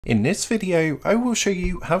In this video, I will show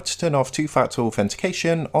you how to turn off two-factor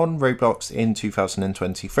authentication on Roblox in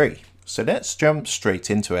 2023. So let's jump straight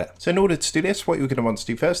into it. So in order to do this, what you're going to want to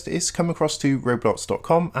do first is come across to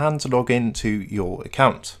roblox.com and log in to your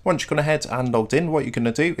account. Once you've gone ahead and logged in, what you're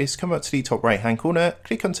going to do is come up to the top right hand corner,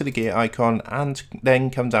 click onto the gear icon and then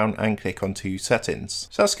come down and click onto settings.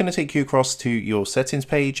 So that's going to take you across to your settings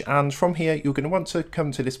page, and from here you're going to want to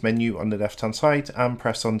come to this menu on the left hand side and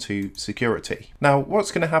press onto security. Now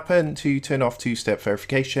what's going to happen to turn off two-step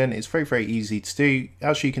verification is very easy to do.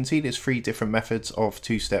 As you can see, there's 3 different methods of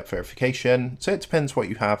two-step verification, so it depends what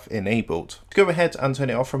you have enabled. To go ahead and turn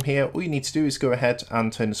it off from here, all you need to do is go ahead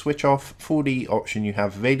and turn the switch off for the option you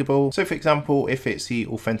have available. So for example, if it's the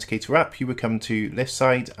Authenticator app, you would come to left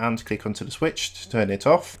side and click onto the switch to turn it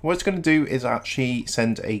off. What it's going to do is actually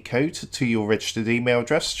send a code to your registered email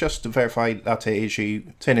address just to verify that it is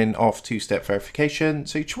you turning off two-step verification.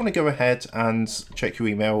 So you just want to go ahead and check your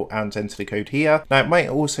email and enter the code here. Now it might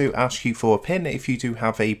also ask you for a PIN if you do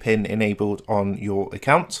have a PIN enabled on your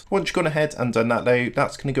account. Once you've gone ahead and done that though,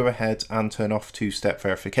 that's going to go ahead and turn off two-step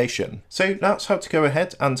verification. So that's how to go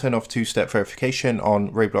ahead and turn off two-step verification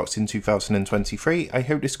on Roblox in 2023. I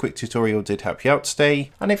hope this quick tutorial did help you out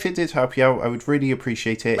today, and if it did help you out, I would really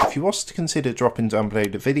appreciate it if you was to consider dropping down below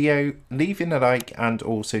the video, leaving a like and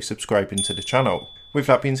also subscribing to the channel. With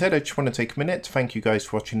that being said, I just want to take a minute to thank you guys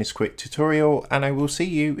for watching this quick tutorial, and I will see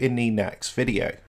you in the next video.